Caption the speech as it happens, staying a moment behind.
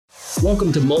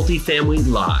Welcome to Multifamily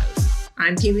Live.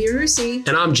 I'm Keely Yarusi.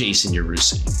 And I'm Jason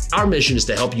Yarusi. Our mission is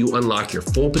to help you unlock your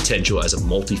full potential as a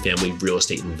multifamily real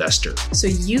estate investor. So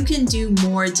you can do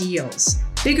more deals,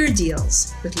 bigger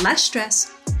deals, with less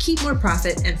stress, keep more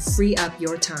profit, and free up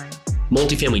your time.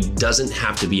 Multifamily doesn't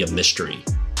have to be a mystery.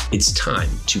 It's time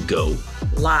to go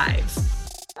live.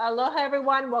 Aloha,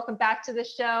 everyone. Welcome back to the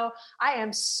show. I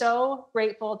am so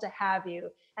grateful to have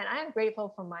you. And I am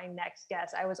grateful for my next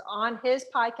guest. I was on his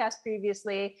podcast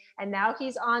previously, and now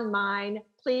he's on mine.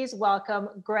 Please welcome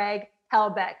Greg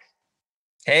Helbeck.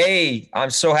 Hey, I'm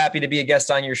so happy to be a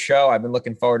guest on your show. I've been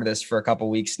looking forward to this for a couple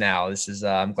of weeks now.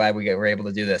 I'm glad we're able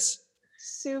to do this.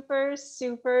 Super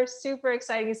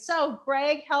exciting. So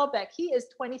Greg Helbeck, he is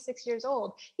 26 years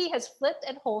old. He has flipped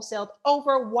and wholesaled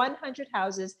over 100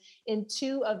 houses in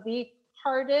two of the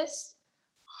hardest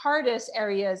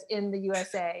areas in the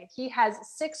USA. He has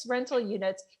 6 rental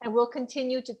units and will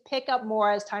continue to pick up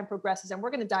more as time progresses. And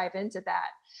we're going to dive into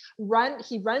that.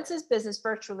 He runs his business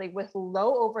virtually with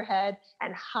low overhead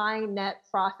and high net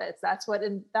profits. That's what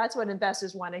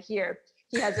investors want to hear.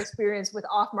 He has experience with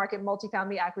off-market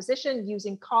multifamily acquisition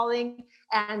using calling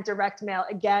and direct mail.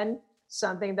 Again,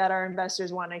 something that our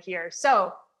investors want to hear.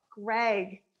 So,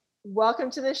 Greg,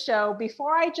 welcome to the show.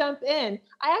 Before I jump in,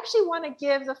 I actually want to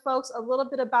give the folks a little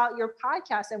bit about your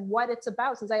podcast and what it's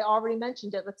about, since I already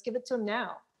mentioned it. Let's give it to them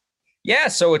now. Yeah,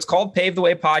 so it's called Pave the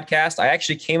Way Podcast. I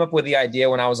actually came up with the idea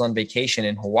when I was on vacation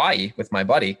in Hawaii with my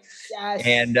buddy. Yes.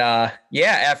 And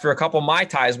after a couple of Mai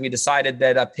Tais, we decided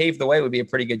that Pave the Way would be a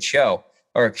pretty good show,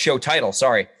 or show title,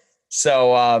 sorry.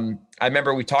 So I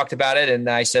remember we talked about it, and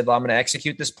I said, well, I'm going to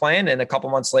execute this plan. And a couple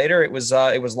months later, it was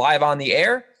live on the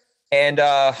air. And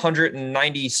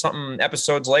 190 something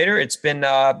episodes later, it's been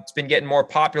getting more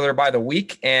popular by the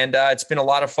week, and it's been a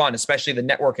lot of fun, especially the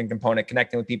networking component,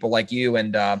 connecting with people like you,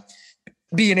 and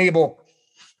being able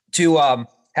to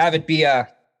have it be a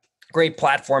great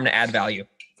platform to add value.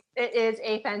 It is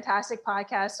a fantastic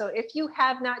podcast. So if you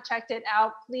have not checked it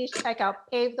out, please check out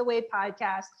Pave the Way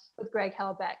Podcast with Greg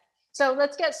Helbeck. So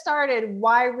let's get started.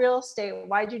 Why real estate?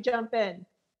 Why'd you jump in?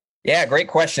 Yeah, great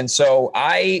question. So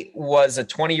I was a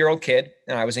 20-year-old kid,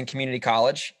 and I was in community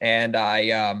college, and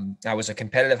I was a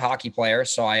competitive hockey player.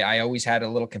 So I always had a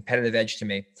little competitive edge to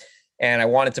me, and I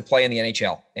wanted to play in the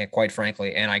NHL, and quite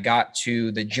frankly. And I got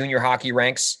to the junior hockey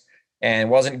ranks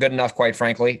and wasn't good enough, quite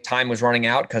frankly. Time was running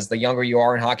out, because the younger you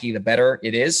are in hockey, the better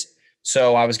it is.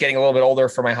 So I was getting a little bit older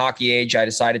for my hockey age. I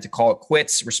decided to call it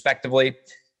quits, respectively,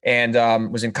 and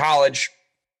was in college.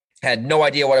 Had no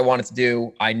idea what I wanted to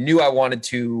do. I knew I wanted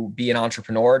to be an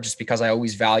entrepreneur just because I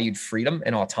always valued freedom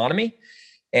and autonomy.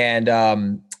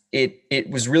 And it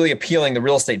was really appealing, the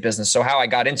real estate business. So how I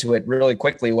got into it really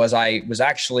quickly was I was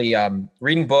actually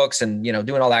reading books and,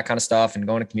 doing all that kind of stuff and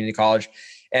going to community college.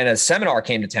 And a seminar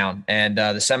came to town, and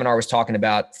the seminar was talking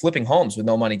about flipping homes with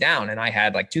no money down. And I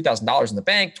had like $2,000 in the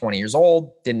bank, 20 years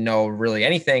old, didn't know really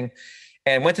anything.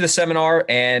 And went to the seminar,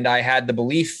 and I had the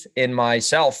belief in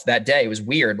myself that day. It was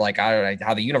weird, like I don't know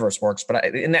how the universe works, but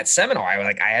in that seminar,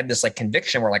 I had this like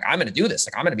conviction where like I'm going to do this,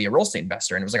 like I'm going to be a real estate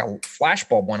investor, and it was like a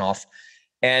flashbulb went off.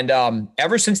 And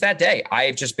ever since that day,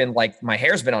 I've just been like, my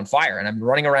hair's been on fire, and I'm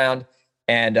running around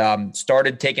and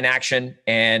started taking action.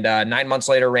 And 9 months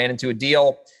later, ran into a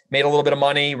deal, made a little bit of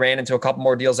money, ran into a couple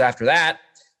more deals after that.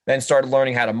 Then started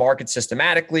learning how to market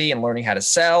systematically and learning how to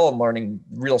sell and learning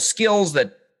real skills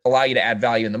that allow you to add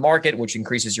value in the market, which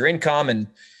increases your income. And,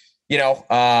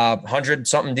 100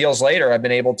 something deals later, I've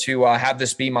been able to have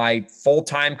this be my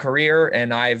full-time career,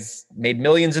 and I've made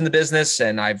millions in the business,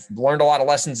 and I've learned a lot of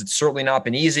lessons. It's certainly not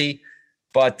been easy,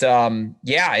 but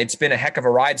it's been a heck of a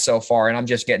ride so far, and I'm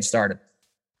just getting started.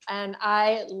 And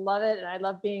I love it. And I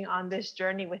love being on this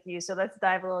journey with you. So let's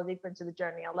dive a little deeper into the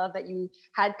journey. I love that you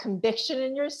had conviction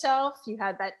in yourself. You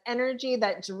had that energy,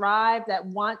 that drive, that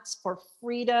want for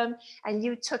freedom, and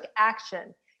you took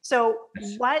action. So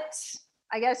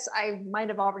I guess I might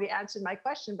have already answered my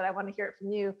question, but I want to hear it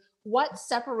from you. What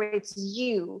separates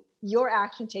you, your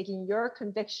action taking, your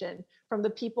conviction from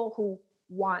the people who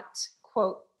want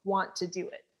to do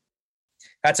it?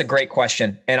 That's a great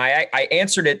question. And I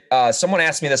answered it. Someone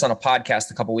asked me this on a podcast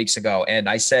a couple of weeks ago, and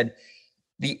I said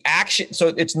the action. So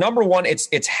it's number one,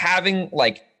 it's having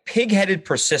like pig-headed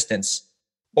persistence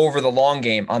over the long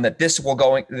game on that this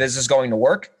is going to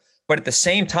work. But at the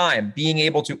same time, being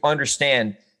able to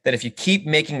understand that if you keep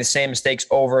making the same mistakes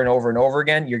over and over and over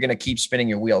again, you're going to keep spinning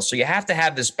your wheels. So you have to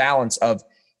have this balance of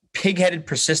pig-headed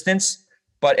persistence,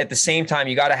 but at the same time,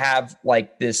 you got to have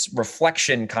like this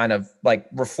reflection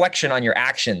on your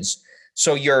actions.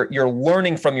 So you're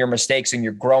learning from your mistakes and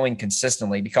you're growing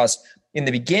consistently, because in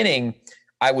the beginning,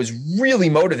 I was really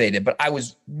motivated, but I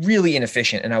was really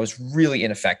inefficient and I was really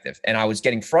ineffective and I was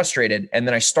getting frustrated. And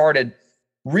then I started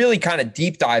really kind of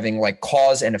deep diving like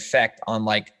cause and effect on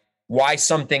like why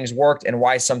some things worked and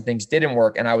why some things didn't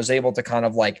work. And I was able to kind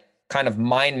of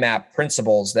mind map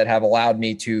principles that have allowed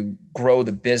me to grow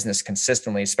the business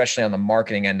consistently, especially on the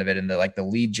marketing end of it and the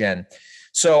lead gen.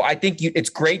 So I think it's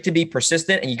great to be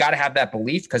persistent and you got to have that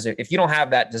belief, because if you don't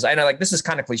have that desire, like this is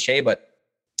kind of cliche, but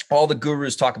all the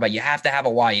gurus talk about you have to have a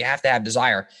why, you have to have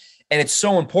desire. And it's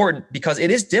so important because it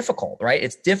is difficult, right?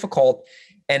 It's difficult.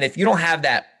 And if you don't have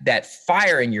that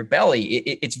fire in your belly,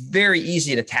 it's very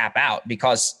easy to tap out,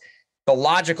 because the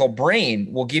logical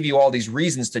brain will give you all these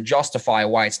reasons to justify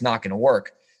why it's not going to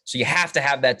work. So you have to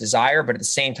have that desire. But at the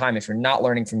same time, if you're not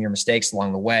learning from your mistakes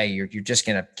along the way, you're just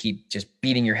going to keep just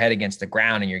beating your head against the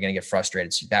ground and you're going to get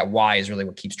frustrated. So that why is really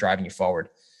what keeps driving you forward.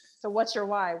 So what's your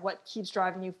why? What keeps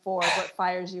driving you forward? What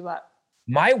fires you up?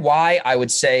 My why, I would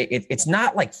say it's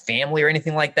not like family or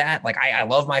anything like that. Like I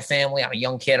love my family. I'm a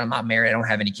young kid. I'm not married. I don't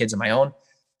have any kids of my own,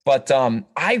 but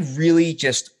I really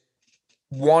just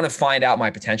want to find out my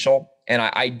potential, and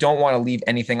I don't want to leave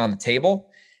anything on the table.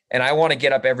 And I want to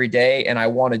get up every day and I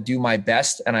want to do my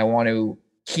best and I want to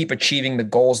keep achieving the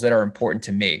goals that are important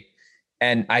to me.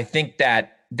 And I think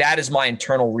that is my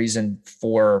internal reason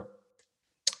for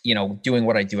doing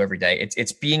what I do every day.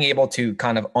 It's being able to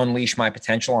kind of unleash my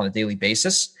potential on a daily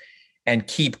basis and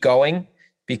keep going,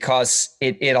 because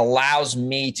it allows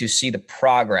me to see the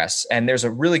progress. And there's a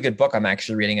really good book I'm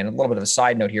actually reading, and a little bit of a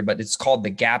side note here, but it's called The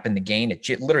Gap and the Gain. It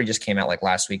literally just came out like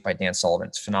last week by Dan Sullivan.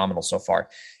 It's phenomenal so far.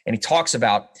 And he talks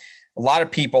about a lot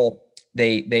of people,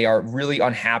 they are really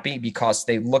unhappy because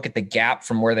they look at the gap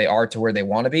from where they are to where they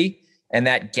want to be. And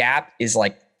that gap is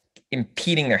like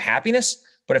impeding their happiness.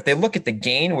 But if they look at the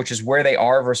gain, which is where they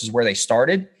are versus where they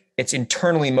started, it's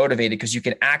internally motivated because you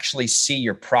can actually see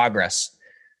your progress.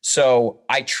 So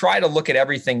I try to look at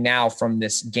everything now from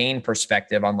this gain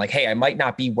perspective. I'm like, hey, I might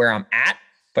not be where I'm at,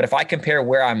 but if I compare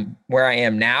where I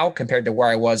am now compared to where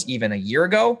I was even a year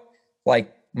ago,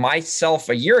 like myself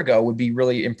a year ago would be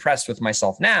really impressed with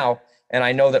myself now. And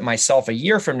I know that myself a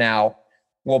year from now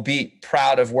will be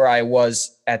proud of where I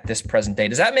was at this present day.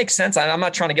 Does that make sense? I'm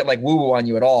not trying to get like woo-woo on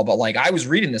you at all, but like I was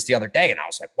reading this the other day and I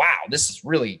was like, wow, this is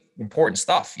really important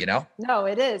stuff, No,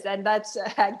 it is. And that's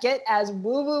get as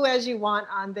woo-woo as you want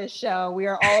on this show. We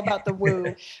are all about the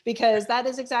woo, because that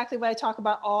is exactly what I talk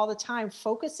about all the time.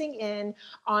 Focusing in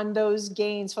on those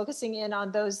gains, focusing in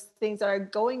on those things that are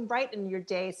going right in your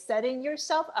day, setting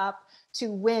yourself up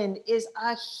to win is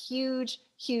a huge,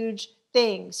 huge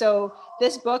thing. So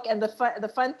this book, and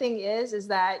the fun thing is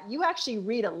that you actually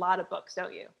read a lot of books,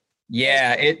 don't you?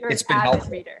 Yeah, it's been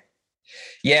helpful. Reader.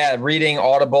 Yeah, reading,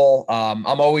 Audible. I'm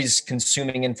always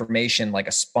consuming information like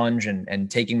a sponge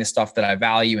and taking the stuff that I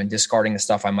value and discarding the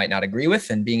stuff I might not agree with,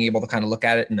 and being able to kind of look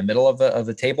at it in the middle of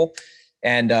the table.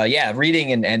 And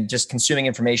reading and just consuming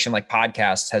information like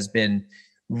podcasts has been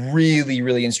really,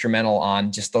 really instrumental on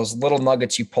just those little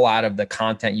nuggets you pull out of the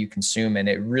content you consume. And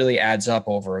it really adds up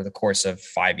over the course of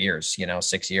 5 years,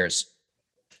 6 years.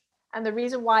 And the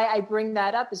reason why I bring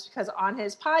that up is because on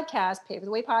his podcast, Pave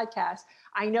the Way podcast,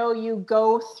 I know you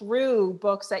go through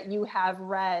books that you have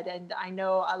read. And I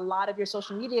know a lot of your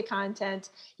social media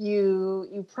content,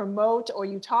 you promote or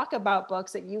you talk about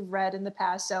books that you've read in the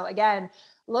past. So again,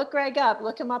 look Greg up,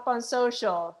 look him up on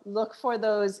social, look for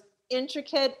those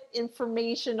intricate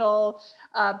informational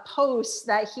posts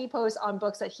that he posts on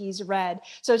books that he's read.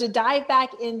 So to dive back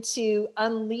into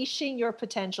unleashing your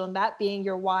potential, and that being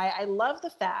your why, I love the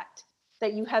fact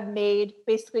that you have made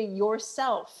basically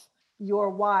yourself your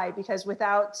why, because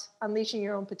without unleashing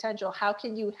your own potential, how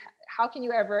can you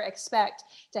ever expect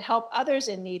to help others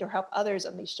in need or help others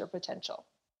unleash their potential?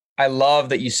 I love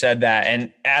that you said that.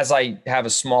 And as I have a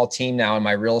small team now in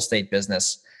my real estate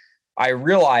business, I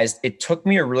realized it took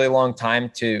me a really long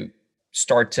time to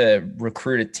start to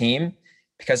recruit a team,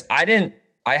 because I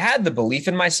had the belief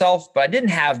in myself, but I didn't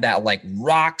have that like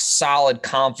rock solid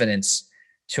confidence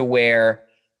to where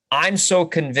I'm so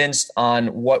convinced on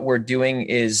what we're doing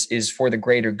is for the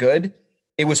greater good.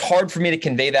 It was hard for me to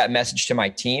convey that message to my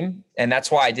team. And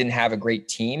that's why I didn't have a great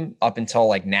team up until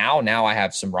like now. Now I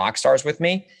have some rock stars with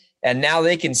me, and now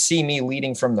they can see me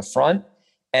leading from the front,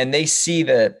 and they see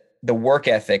the work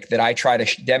ethic that I try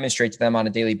to demonstrate to them on a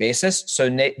daily basis. So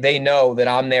they know that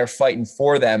I'm there fighting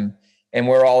for them and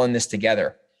we're all in this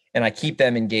together. And I keep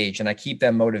them engaged and I keep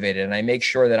them motivated, and I make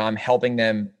sure that I'm helping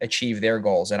them achieve their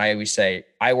goals. And I always say,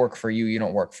 I work for you, you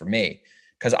don't work for me,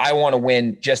 because I want to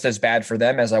win just as bad for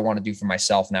them as I want to do for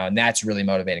myself now. And that's really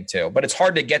motivating too. But it's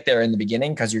hard to get there in the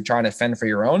beginning because you're trying to fend for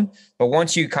your own. But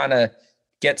once you kind of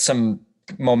get some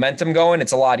momentum going,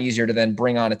 it's a lot easier to then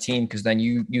bring on a team, because then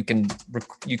you can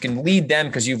lead them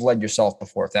because you've led yourself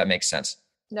before, if that makes sense.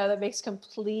 No, that makes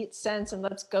complete sense. And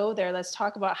let's go there. Let's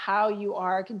talk about how you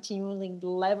are continually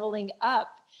leveling up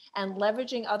and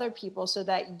leveraging other people so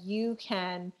that you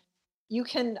can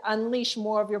unleash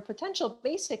more of your potential,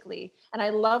 basically. And I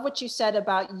love what you said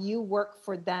about you work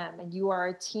for them and you are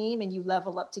a team and you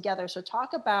level up together. So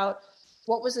talk about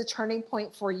what was the turning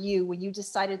point for you when you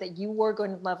decided that you were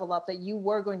going to level up, that you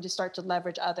were going to start to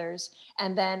leverage others,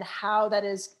 and then how that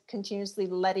is continuously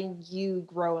letting you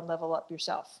grow and level up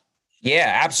yourself.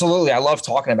 Yeah, absolutely. I love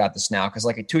talking about this now, because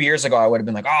like 2 years ago, I would have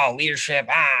been like, oh, leadership,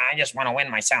 I just want to win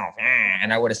myself.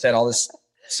 And I would have said all this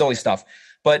silly stuff.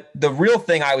 But the real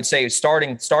thing I would say is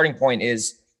starting point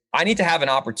is I need to have an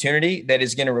opportunity that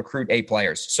is going to recruit A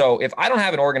players. So if I don't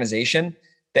have an organization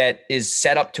that is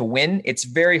set up to win, it's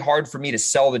very hard for me to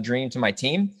sell the dream to my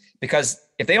team, because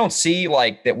if they don't see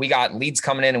like that we got leads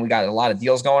coming in and we got a lot of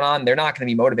deals going on, they're not going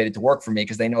to be motivated to work for me,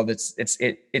 because they know that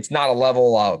it's not a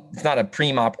level, it's not a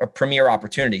premier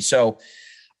opportunity. So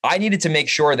I needed to make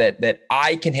sure that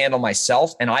I can handle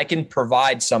myself and I can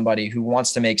provide somebody who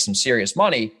wants to make some serious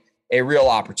money a real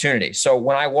opportunity. So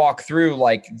when I walk through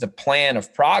like the plan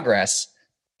of progress,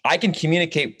 I can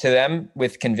communicate to them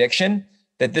with conviction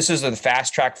that this is the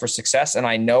fast track for success. And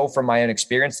I know from my own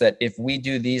experience that if we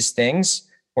do these things,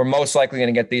 we're most likely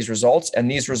going to get these results, and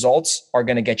these results are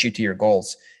going to get you to your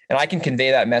goals. And I can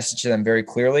convey that message to them very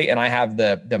clearly. And I have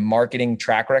the marketing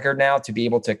track record now to be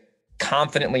able to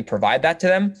confidently provide that to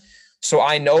them. So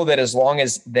I know that as long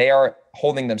as they are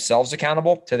holding themselves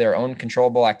accountable to their own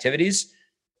controllable activities,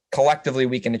 collectively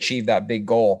we can achieve that big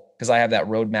goal, because I have that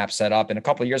roadmap set up. And a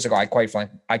couple of years ago, I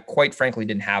quite frankly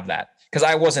didn't have that, because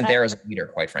I wasn't there as a leader,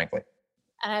 quite frankly.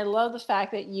 And I love the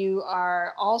fact that you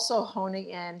are also honing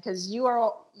in, because you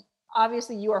are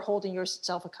holding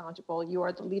yourself accountable. You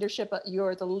are the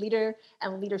leader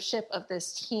and leadership of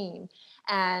this team.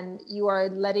 And you are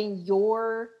letting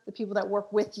the people that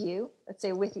work with you, let's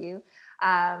say with you,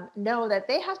 know that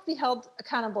they have to be held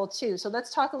accountable too. So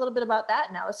let's talk a little bit about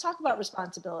that now. Let's talk about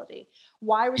responsibility.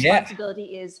 Why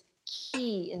responsibility is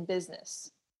key in business.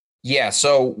 Yeah.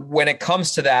 So when it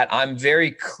comes to that, I'm very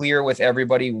clear with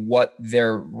everybody what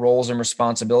their roles and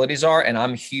responsibilities are. And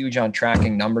I'm huge on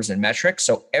tracking numbers and metrics.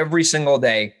 So every single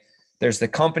day, there's the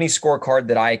company scorecard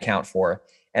that I account for.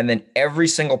 And then every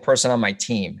single person on my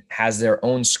team has their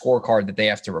own scorecard that they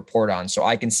have to report on. So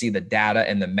I can see the data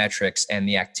and the metrics and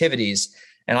the activities,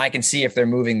 and I can see if they're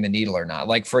moving the needle or not.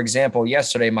 Like, for example,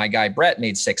 yesterday, my guy, Brett,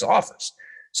 made 6 offers.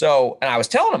 So, and I was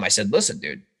telling him, I said, listen,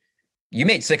 dude, you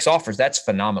made 6 offers. That's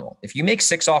phenomenal. If you make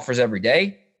 6 offers every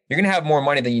day, you're going to have more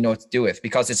money than you know what to do with,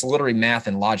 because it's literally math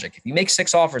and logic. If you make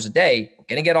 6 offers a day, we're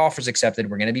going to get offers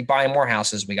accepted. We're going to be buying more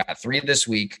houses. We got 3 this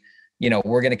week.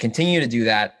 We're going to continue to do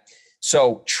that.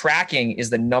 So tracking is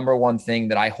the number one thing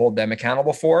that I hold them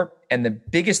accountable for. And the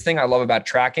biggest thing I love about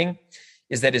tracking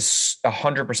is that it's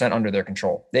 100% under their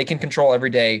control. They can control every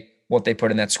day what they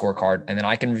put in that scorecard. And then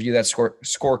I can review that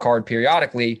scorecard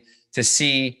periodically to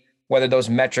see whether those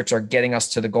metrics are getting us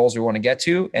to the goals we want to get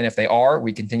to. And if they are,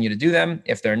 we continue to do them.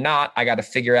 If they're not, I got to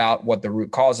figure out what the root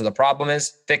cause of the problem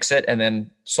is, fix it, and then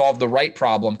solve the right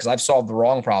problem, because I've solved the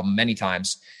wrong problem many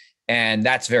times. And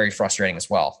that's very frustrating as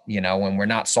well, when we're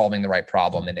not solving the right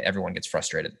problem and everyone gets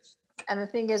frustrated. And the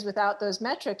thing is, without those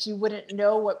metrics, you wouldn't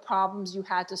know what problems you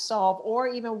had to solve or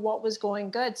even what was going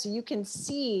good. So you can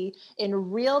see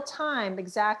in real time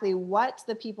exactly what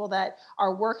the people that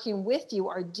are working with you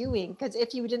are doing. Because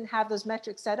if you didn't have those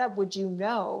metrics set up, would you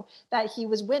know that he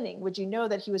was winning? Would you know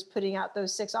that he was putting out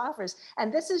those 6 offers?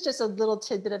 And this is just a little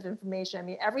tidbit of information. I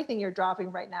mean, everything you're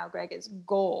dropping right now, Greg, is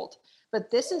gold. But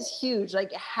this is huge,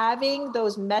 like having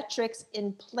those metrics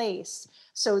in place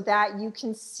so that you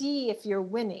can see if you're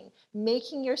winning,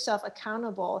 making yourself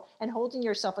accountable and holding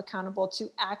yourself accountable to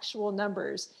actual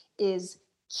numbers is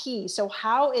key. So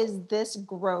how is this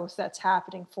growth that's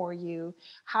happening for you?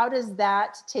 How does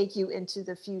that take you into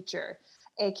the future,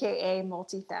 AKA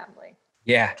multifamily?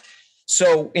 Yeah.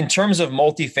 So in terms of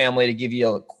multifamily, to give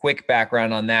you a quick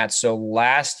background on that. So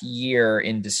last year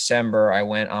in December, I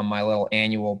went on my little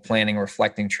annual planning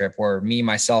reflecting trip where me,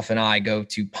 myself, and I go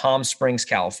to Palm Springs,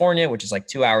 California, which is like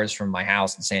 2 hours from my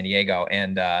house in San Diego.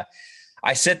 And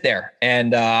I sit there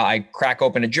and I crack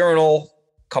open a journal,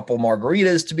 a couple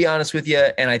margaritas, to be honest with you.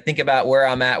 And I think about where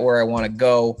I'm at, where I want to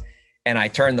go. And I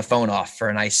turn the phone off for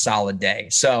a nice solid day.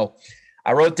 So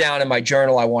I wrote down in my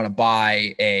journal, I want to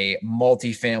buy a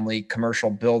multifamily commercial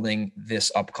building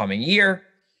this upcoming year.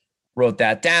 Wrote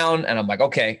that down and I'm like,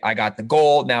 okay, I got the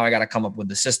goal. Now I got to come up with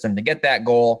the system to get that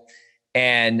goal.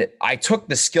 And I took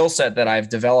the skill set that I've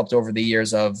developed over the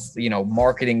years of,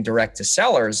 marketing direct to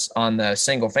sellers on the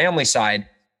single family side.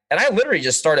 And I literally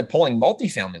just started pulling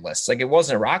multifamily lists. Like, it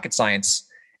wasn't rocket science.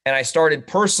 And I started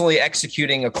personally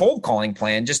executing a cold calling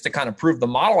plan just to kind of prove the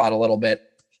model out a little bit.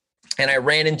 And I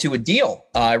ran into a deal.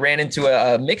 I ran into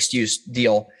a mixed use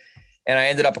deal, and I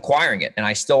ended up acquiring it. And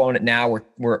I still own it now.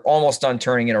 We're almost done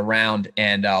turning it around,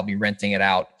 and I'll be renting it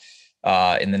out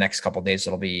in the next couple of days.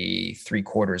 It'll be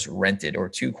 3/4 rented or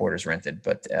 2/4 rented.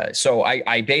 But so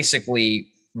I basically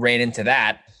ran into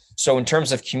that. So in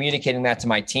terms of communicating that to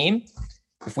my team,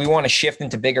 if we want to shift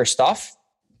into bigger stuff,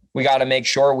 we got to make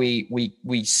sure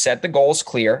we set the goals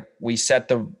clear. We set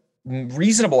the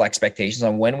reasonable expectations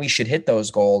on when we should hit those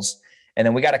goals. And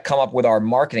then we got to come up with our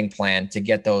marketing plan to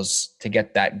get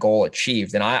that goal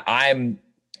achieved. And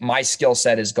my skill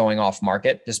set is going off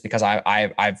market, just because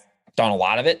I've done a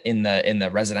lot of it in the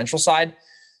residential side.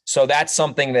 So that's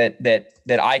something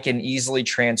that I can easily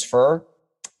transfer.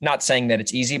 Not saying that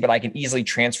it's easy, but I can easily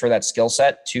transfer that skill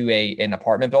set to an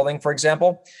apartment building, for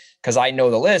example, because I know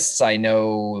the lists, I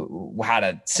know how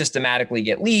to systematically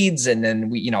get leads. And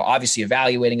then obviously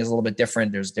evaluating is a little bit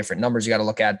different. There's different numbers you got to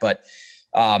look at, but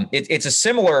it's a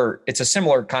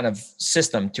similar kind of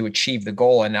system to achieve the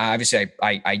goal. And obviously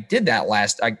I did that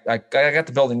I got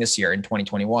the building this year in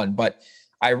 2021, but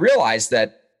I realized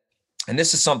that, and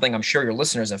this is something I'm sure your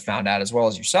listeners have found out as well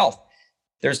as yourself,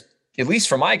 there's, at least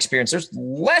from my experience, there's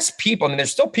less people. I mean,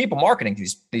 there's still people marketing to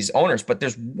these owners, but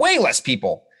there's way less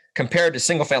people compared to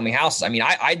single family houses. I mean,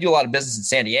 I do a lot of business in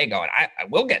San Diego, and I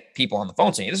will get people on the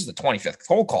phone saying, this is the 25th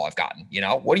cold call I've gotten.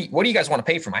 What do you guys want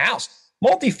to pay for my house?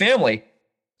 Multifamily,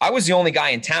 I was the only guy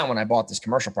in town when I bought this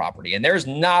commercial property, and there's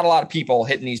not a lot of people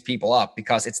hitting these people up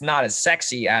because it's not as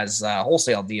sexy as a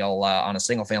wholesale deal on a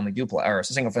single family duplex or a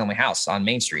single family house on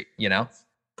Main Street.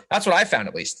 That's what I found,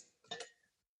 at least.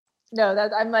 No,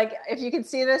 I'm like, if you can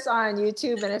see this on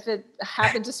YouTube, and if it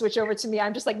happened to switch over to me,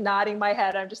 I'm just like nodding my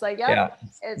head. I'm just like, yeah,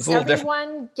 it's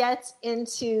everyone gets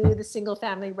into the single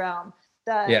family realm.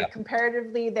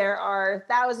 Comparatively, there are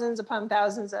thousands upon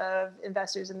thousands of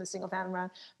investors in the single family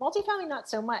realm. Multifamily, not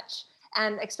so much.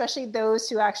 And especially those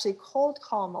who actually cold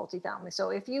call multifamily. So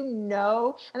if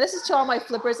and this is to all my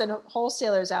flippers and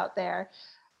wholesalers out there,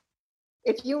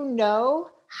 if you know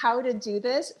how to do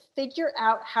this, figure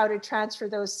out how to transfer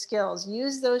those skills,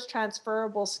 use those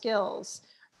transferable skills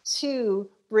to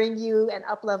bring you an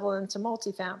up level into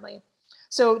multifamily.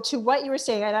 So to what you were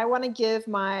saying, and I want to give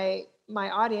my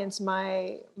audience,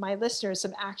 my listeners,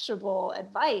 some actionable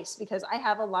advice, because I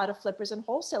have a lot of flippers and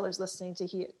wholesalers listening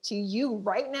to you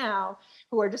right now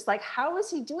who are just like, how is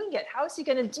he doing it? How is he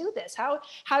going to do this? How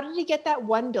did he get that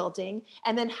one building?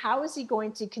 And then how is he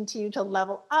going to continue to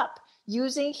level up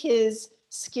using his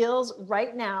skills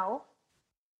right now?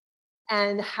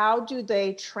 And how do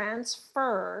they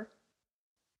transfer?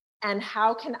 And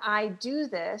how can I do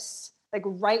this, like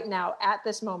right now at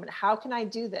this moment? How can I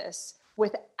do this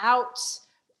without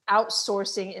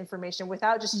outsourcing information,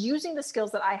 without just using the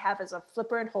skills that I have as a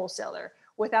flipper and wholesaler,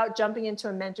 without jumping into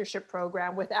a mentorship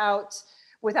program, without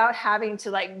having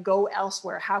to like go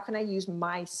elsewhere? How can I use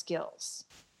my skills?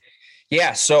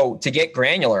 Yeah. So to get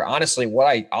granular, honestly,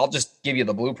 I'll just give you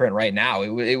the blueprint right now.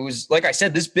 It was, like I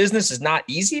said, this business is not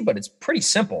easy, but it's pretty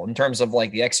simple in terms of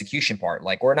like the execution part.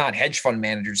 Like, we're not hedge fund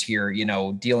managers here,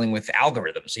 dealing with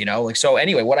algorithms, so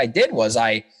anyway, what I did was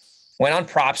I went on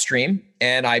PropStream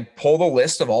and I pulled a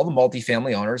list of all the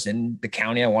multifamily owners in the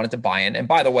county I wanted to buy in. And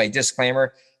by the way,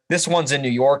 disclaimer, this one's in New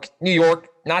York,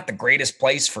 not the greatest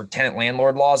place for tenant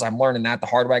landlord laws. I'm learning that the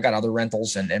hard way. I got other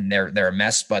rentals and they're a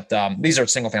mess, but these are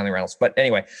single family rentals. But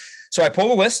anyway, so I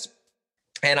pulled a list,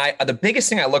 and the biggest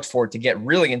thing I looked for to get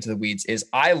really into the weeds is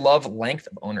I love length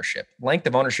of ownership. Length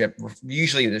of ownership,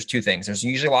 usually there's two things. There's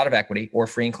usually a lot of equity or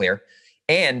free and clear,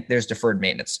 and there's deferred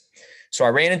maintenance. So I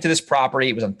ran into this property.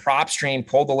 It was on PropStream,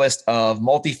 pulled the list of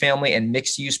multifamily and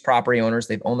mixed use property owners.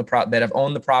 That have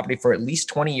owned the property for at least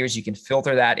 20 years. You can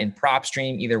filter that in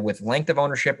PropStream, either with length of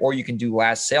ownership, or you can do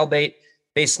last sale date.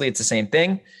 Basically, it's the same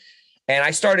thing. And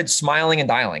I started smiling and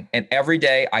dialing. And every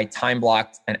day I time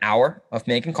blocked an hour of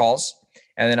making calls.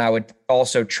 And then I would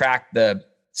also track the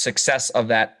success of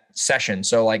that session.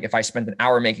 So like if I spent an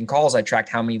hour making calls, I tracked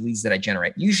how many leads did I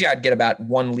generate. Usually I'd get about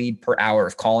 1 lead per hour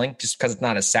of calling, just because it's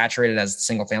not as saturated as the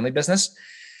single family business.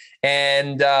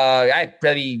 And I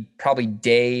probably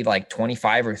day like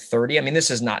 25 or 30. I mean,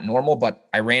 this is not normal, but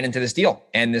I ran into this deal,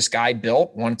 and this guy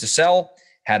wanted to sell,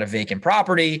 had a vacant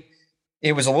property.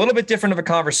 It was a little bit different of a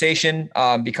conversation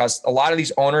because a lot of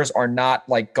these owners are not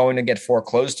like going to get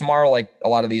foreclosed tomorrow, like a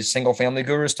lot of these single family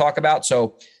gurus talk about.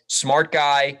 So smart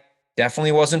guy,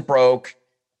 definitely wasn't broke,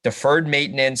 deferred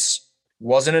maintenance,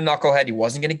 wasn't a knucklehead. He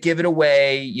wasn't going to give it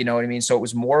away. You know what I mean? So it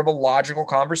was more of a logical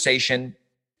conversation.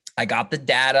 I got the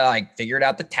data. I figured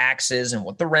out the taxes and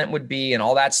what the rent would be and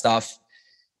all that stuff.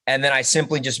 And then I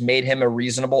simply just made him a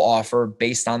reasonable offer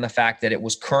based on the fact that it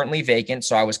was currently vacant.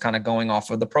 So I was kind of going off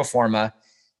of the pro forma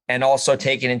and also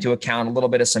taking into account a little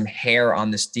bit of some hair on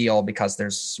this deal because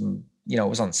there's some, you know, it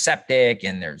was on septic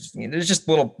and there's just a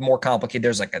little more complicated.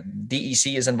 There's like a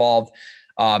DEC is involved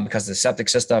because of the septic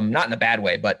system, not in a bad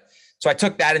way, but so I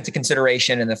took that into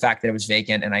consideration and the fact that it was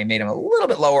vacant, and I made him a little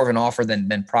bit lower of an offer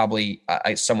than probably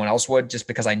someone else would, just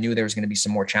because I knew there was going to be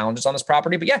some more challenges on this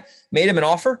property. But yeah, made him an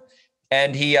offer,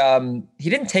 and he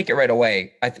didn't take it right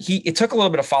away. It took a little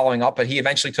bit of following up, but he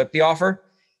eventually took the offer.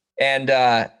 And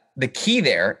the key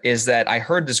there is that I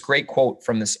heard this great quote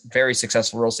from this very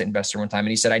successful real estate investor one time, and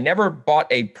he said, "I never bought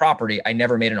a property I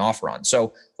never made an offer on."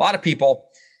 So a lot of people,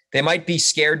 they might be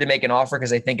scared to make an offer because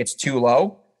they think it's too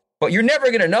low. But you're never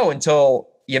going to know until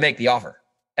you make the offer.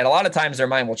 And a lot of times their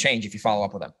mind will change if you follow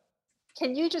up with them.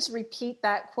 Can you just repeat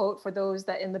that quote for those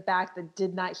that in the back that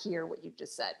did not hear what you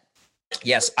just said?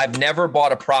 Yes, I've never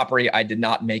bought a property I did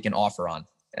not make an offer on.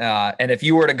 And if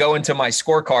you were to go into my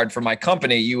scorecard for my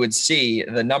company, you would see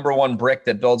the number one brick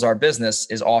that builds our business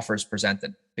is offers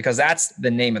presented, because that's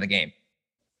the name of the game.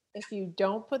 If you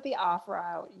don't put the offer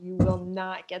out, you will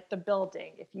not get the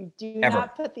building. If you do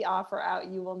not put the offer out,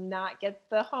 you will not get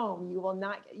the home.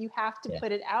 You have to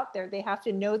put it out there. They have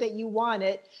to know that you want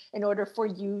it in order for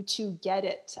you to get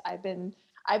it. I've been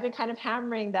kind of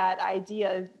hammering that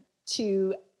idea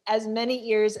to as many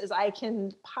ears as I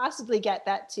can possibly get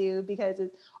that to, because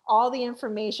it's all the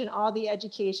information, all the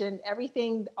education,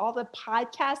 everything, all the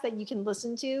podcasts that you can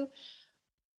listen to,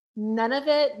 none of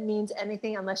it means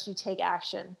anything unless you take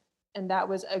action. And that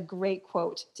was a great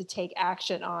quote to take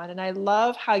action on. And I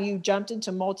love how you jumped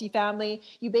into multifamily.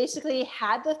 You basically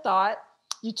had the thought,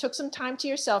 you took some time to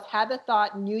yourself, had the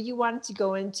thought, knew you wanted to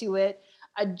go into it,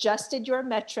 adjusted your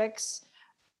metrics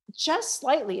just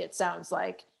slightly, it sounds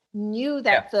like, knew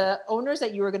that the owners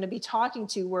that you were going to be talking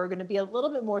to were going to be a little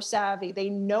bit more savvy. They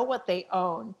know what they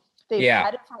own. They've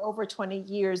had it for over 20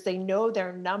 years. They know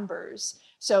their numbers.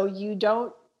 So you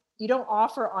don't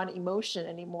offer on emotion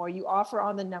anymore. You offer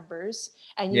on the numbers,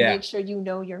 and you make sure you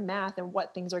know your math and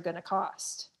what things are going to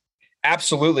cost.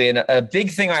 Absolutely. And a big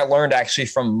thing I learned actually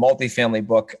from multifamily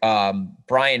book,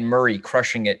 Brian Murray,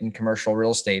 Crushing It in Commercial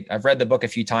Real Estate. I've read the book a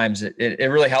few times.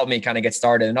 It really helped me kind of get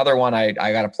started. Another one I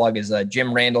got to plug is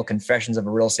Jim Randall, Confessions of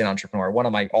a Real Estate Entrepreneur, one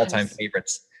of my all-time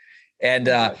favorites. And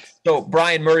so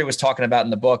Brian Murray was talking about in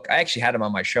the book, I actually had him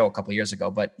on my show a couple of years ago,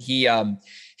 but he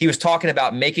was talking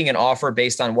about making an offer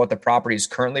based on what the property is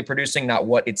currently producing, not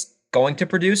what it's going to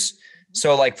produce.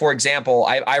 So like, for example,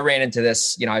 I ran into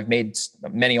this, I've made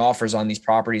many offers on these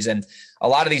properties, and a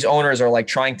lot of these owners are like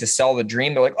trying to sell the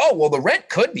dream. They're like, oh, well, the rent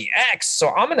could be X. So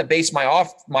I'm going to base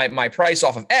my price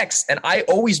off of X. And I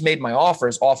always made my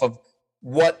offers off of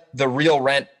what the real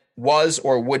rent was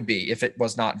or would be if it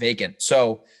was not vacant.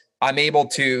 So I'm able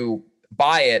to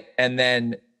buy it. And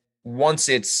then once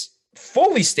it's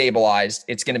fully stabilized,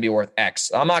 it's going to be worth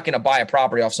X. I'm not going to buy a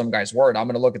property off some guy's word. I'm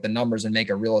going to look at the numbers and make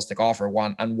a realistic offer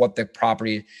on what the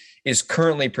property is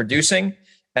currently producing.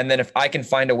 And then if I can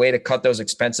find a way to cut those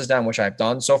expenses down, which I've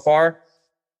done so far,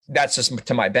 that's just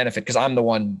to my benefit, because I'm the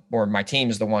one, or my team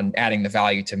is the one adding the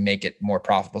value to make it more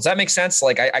profitable. Does that make sense?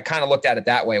 Like I kind of looked at it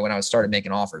that way when I started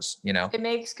making offers, It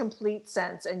makes complete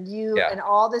sense. And and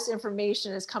all this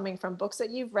information is coming from books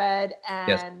that you've read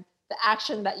and the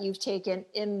action that you've taken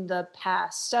in the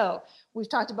past. So we've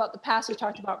talked about the past, we've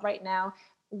talked about right now.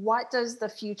 What does the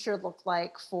future look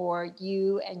like for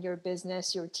you and your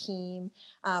business, your team?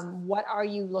 What are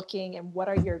you looking, and what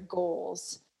are your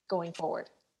goals going forward?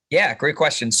 Yeah, great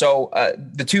question. So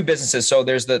the two businesses, so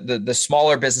there's the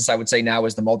smaller business, I would say now,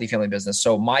 is the multifamily business.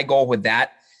 So my goal with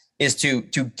that is to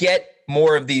get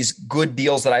more of these good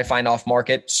deals that I find off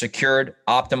market secured,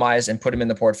 optimized, and put them in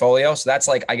the portfolio. So that's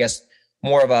like, I guess,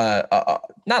 more of a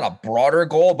not a broader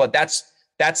goal, but that's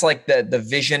like the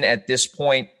vision at this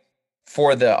point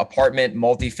for the apartment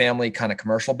multifamily kind of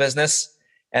commercial business.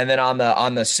 And then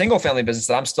on the single family business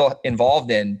that I'm still involved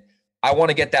in, I want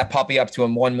to get that puppy up to a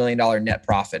 $1 million net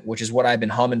profit, which is what I've been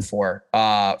humming for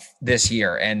this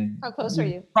year. And how close are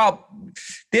you?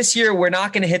 This year, we're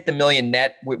not going to hit the million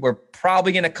net. We're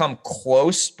probably going to come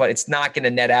close, but it's not going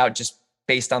to net out just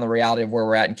based on the reality of where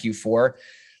we're at in Q4.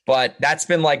 But that's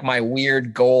been like my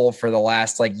weird goal for the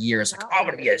last like years. Like, I'm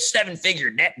going to be a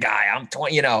 7-figure net guy. I'm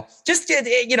 20,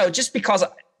 just because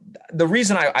the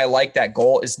reason I like that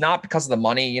goal is not because of the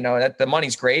money, that the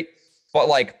money's great, but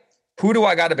like who do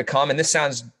I got to become? And this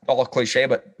sounds all cliche,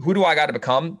 but who do I got to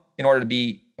become in order to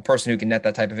be a person who can net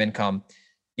that type of income?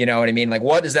 You know what I mean? Like,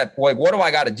 what is that? Like, what do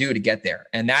I got to do to get there?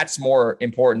 And that's more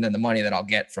important than the money that I'll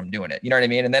get from doing it. You know what I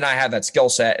mean? And then I have that skill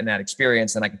set and that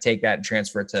experience, and I can take that and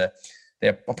transfer it to the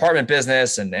apartment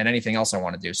business and anything else I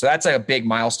want to do. So that's like a big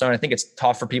milestone. I think it's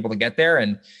tough for people to get there.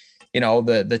 And, you know,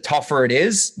 the tougher it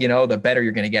is, you know, the better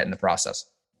you're going to get in the process.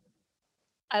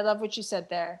 I love what you said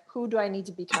there. Who do I need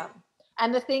to become?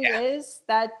 And the thing is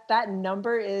that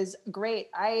number is great.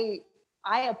 I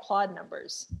applaud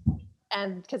numbers,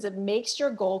 and because it makes your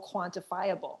goal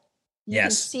quantifiable. You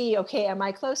can see, okay, am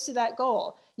I close to that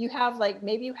goal? You have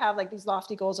maybe you have these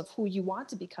lofty goals of who you want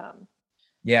to become.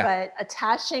 Yeah. But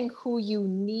attaching who you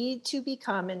need to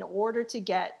become in order to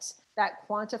get that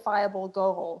quantifiable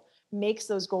goal makes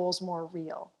those goals more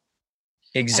real.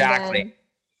 Exactly.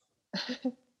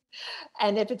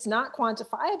 And if it's not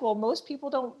quantifiable, most people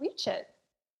don't reach it.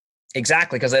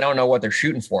 Exactly. Because they don't know what they're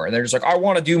shooting for. And they're just like, I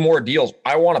want to do more deals.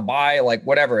 I want to buy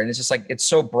whatever. And it's just like, it's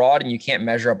so broad and you can't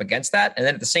measure up against that. And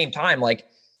then at the same time, if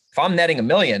I'm netting $1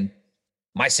 million,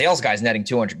 my sales guy's netting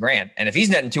 200 grand. And if he's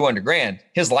netting 200 grand,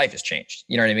 his life has changed.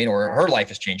 You know what I mean? Or her life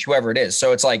has changed, whoever it is.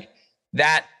 So it's like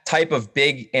that type of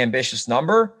big, ambitious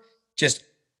number just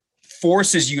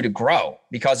forces you to grow,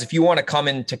 because if you want to come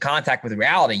into contact with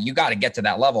reality, you got to get to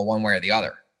that level one way or the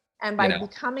other. And by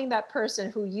becoming that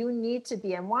person who you need to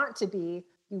be and want to be,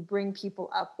 you bring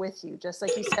people up with you. Just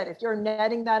like you said, if you're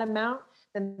netting that amount,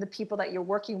 then the people that you're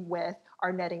working with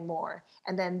are netting more.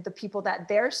 And then the people that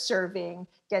they're serving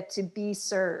get to be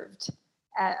served.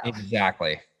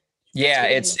 Exactly. Yeah,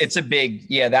 it's a big,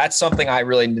 that's something I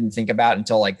really didn't think about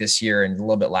until this year and a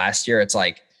little bit last year. It's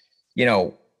like, you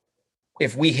know,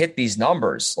 if we hit these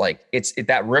numbers,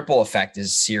 that ripple effect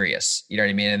is serious. You know what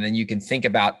I mean? And then you can think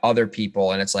about other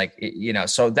people, and it's like,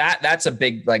 so that's a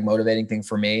big, motivating thing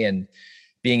for me, and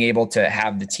being able to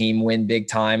have the team win big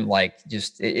time.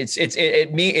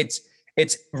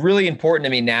 It's really important to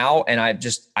me now. And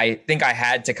I think I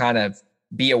had to kind of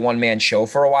be a one-man show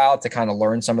for a while to kind of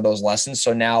learn some of those lessons.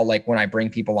 So now, when I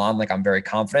bring people on, I'm very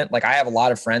confident. I have a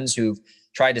lot of friends who've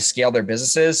tried to scale their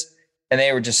businesses, and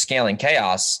they were just scaling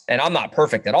chaos. And I'm not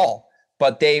perfect at all,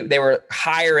 but they were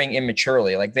hiring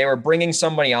immaturely. They were bringing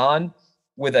somebody on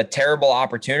with a terrible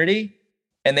opportunity,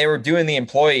 and they were doing the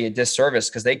employee a disservice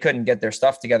because they couldn't get their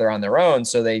stuff together on their own.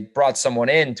 So they brought someone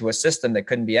into a system that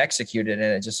couldn't be executed,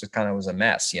 and it just kind of was a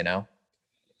mess, you know?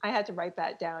 I had to write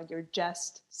that down. You're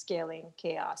just scaling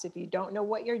chaos. If you don't know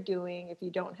what you're doing, if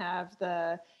you don't have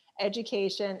the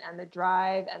education and the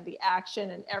drive and the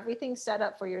action and everything set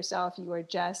up for yourself, you are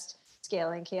just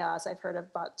scaling chaos. I've heard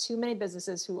about too many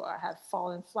businesses who have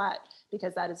fallen flat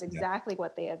because that is exactly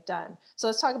what they have done. So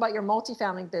let's talk about your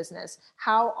multifamily business.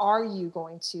 How are you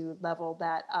going to level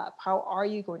that up? How are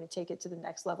you going to take it to the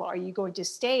next level? Are you going to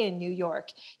stay in New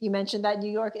York? You mentioned that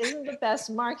New York isn't the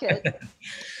best market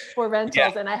for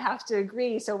rentals, and I have to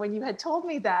agree. So when you had told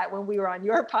me that when we were on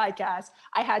your podcast,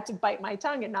 I had to bite my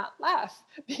tongue and not laugh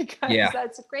because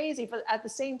that's crazy. But at the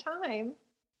same time,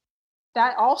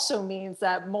 that also means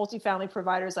that multifamily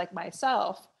providers like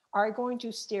myself are going to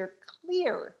steer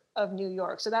clear of New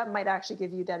York. So that might actually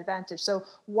give you that advantage. So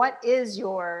what is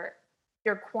your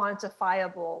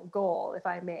quantifiable goal, if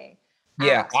I may?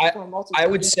 Yeah, I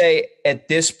would say at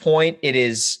this point, it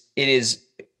is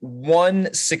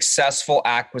one successful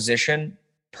acquisition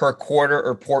per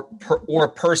quarter or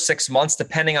per 6 months,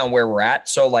 depending on where we're at.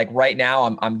 So right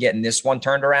now I'm getting this one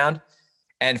turned around.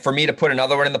 And for me to put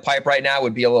another one in the pipe right now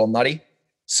would be a little nutty.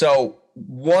 So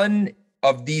one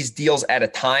of these deals at a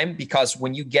time, because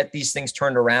when you get these things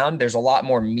turned around, there's a lot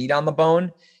more meat on the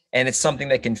bone, and it's something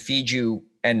that can feed you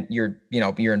and your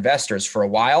investors for a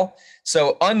while.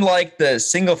 So unlike the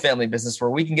single family business where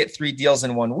we can get 3 deals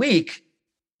in 1 week,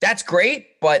 that's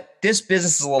great. But this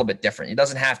business is a little bit different. It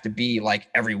doesn't have to be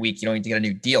every week. You don't need to get a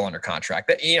new deal under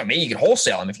contract. Maybe you can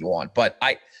wholesale them if you want, but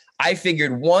I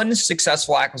figured one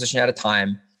successful acquisition at a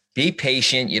time. Be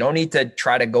patient. You don't need to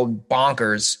try to go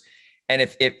bonkers. And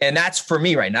and that's for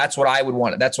me right now. That's what I would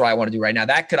want. That's what I want to do right now.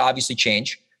 That could obviously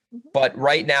change, but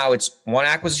right now it's one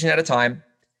acquisition at a time.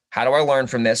 How do I learn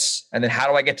from this? And then how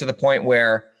do I get to the point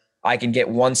where I can get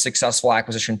one successful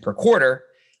acquisition per quarter,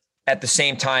 at the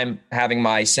same time having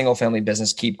my single family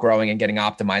business keep growing and getting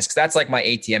optimized? Because that's like my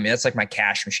ATM. That's like my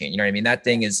cash machine. You know what I mean? That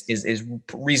thing is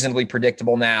reasonably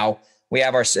predictable now. We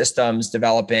have our systems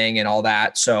developing and all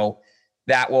that. So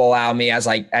that will allow me, as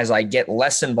I get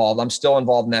less involved, I'm still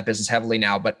involved in that business heavily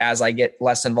now, but as I get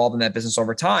less involved in that business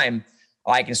over time,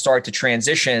 I can start to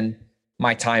transition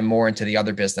my time more into the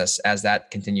other business as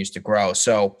that continues to grow.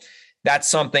 So that's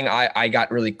something I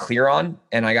got really clear on,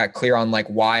 and I got clear on like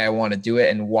why I want to do it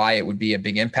and why it would be a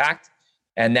big impact.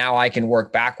 And now I can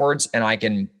work backwards, and I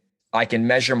can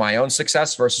measure my own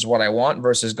success versus what I want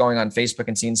versus going on Facebook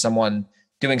and seeing someone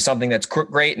doing something that's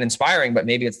great and inspiring, but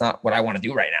maybe it's not what I want to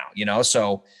do right now,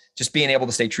 So just being able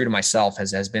to stay true to myself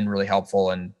has been really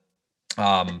helpful. And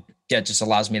it just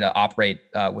allows me to operate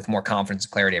with more confidence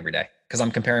and clarity every day, because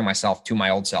I'm comparing myself to my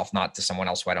old self, not to someone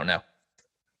else who I don't know.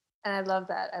 And I love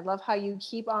that. I love how you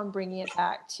keep on bringing it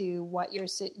back to what you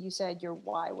said your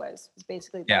why was. It's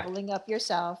basically leveling up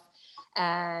yourself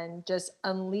and just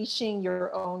unleashing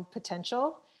your own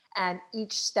potential. And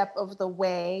each step of the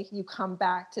way, you come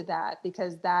back to that,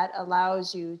 because that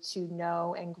allows you to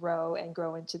know and grow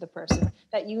into the person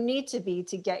that you need to be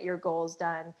to get your goals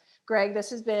done. Greg, this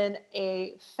has been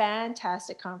a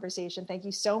fantastic conversation. Thank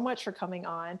you so much for coming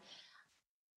on.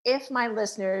 If my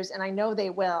listeners, and I know they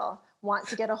will, want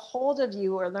to get a hold of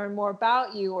you or learn more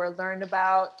about you or learn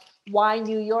about why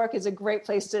New York is a great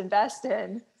place to invest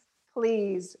in,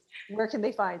 please, where can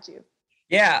they find you?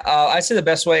 Yeah, I'd say the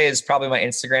best way is probably my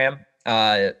Instagram.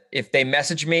 If they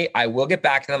message me, I will get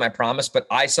back to them, I promise. But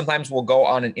I sometimes will go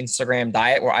on an Instagram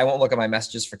diet where I won't look at my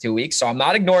messages for 2 weeks. So I'm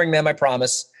not ignoring them, I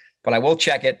promise. But I will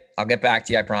check it. I'll get back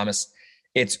to you, I promise.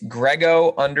 It's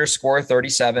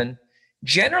Grego_37.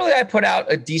 Generally, I put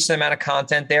out a decent amount of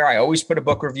content there. I always put a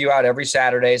book review out every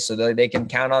Saturday, so they can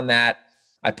count on that.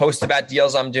 I post about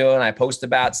deals I'm doing. I post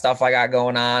about stuff I got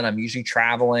going on. I'm usually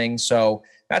traveling. So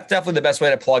that's definitely the best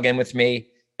way to plug in with me.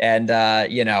 And,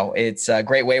 it's a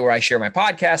great way where I share my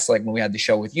podcast. Like when we had the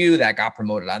show with you, that got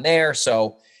promoted on there.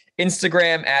 So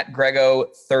Instagram at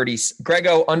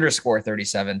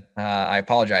Grego_37. I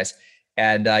apologize.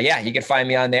 And you can find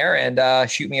me on there and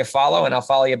shoot me a follow, and I'll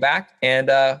follow you back. And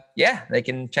they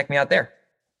can check me out there.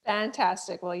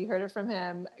 Fantastic. Well, you heard it from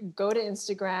him. Go to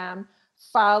Instagram,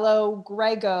 follow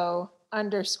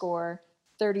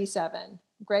Grego_37.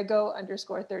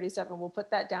 Grego_37. We'll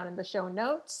put that down in the show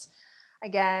notes.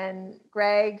 Again,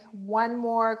 Greg, one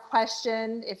more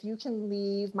question. If you can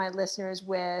leave my listeners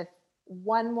with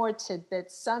one more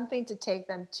tidbit, something to take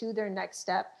them to their next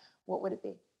step, what would it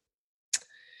be?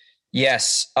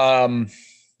 Yes.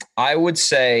 I would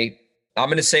say, I'm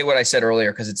going to say what I said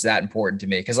earlier because it's that important to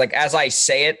me. Because as I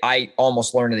say it, I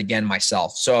almost learned it again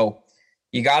myself. So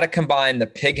you got to combine the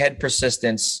pighead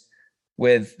persistence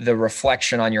with the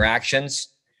reflection on your actions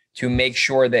to make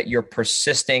sure that you're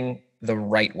persisting the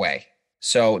right way.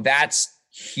 So that's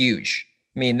huge.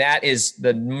 I mean, that is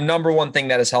the number one thing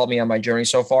that has helped me on my journey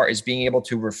so far, is being able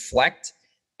to reflect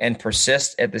and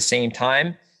persist at the same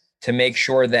time to make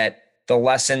sure that the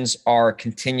lessons are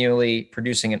continually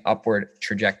producing an upward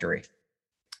trajectory.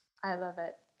 I love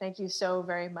it. Thank you so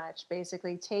very much.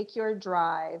 Basically, take your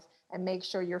drive and make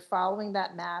sure you're following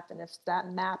that map. And if that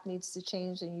map needs to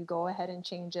change, then you go ahead and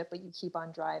change it, but you keep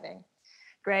on driving.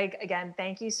 Greg, again,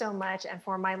 thank you so much. And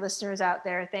for my listeners out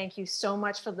there, thank you so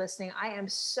much for listening. I am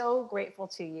so grateful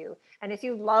to you. And if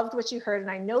you loved what you heard,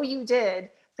 and I know you did,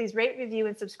 please rate, review,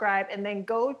 and subscribe. And then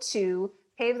go to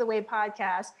Pave the Way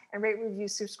podcast and rate, review,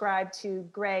 subscribe to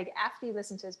Greg after you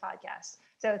listen to his podcast.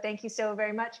 So thank you so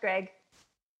very much, Greg.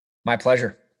 My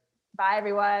pleasure. Bye,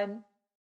 everyone.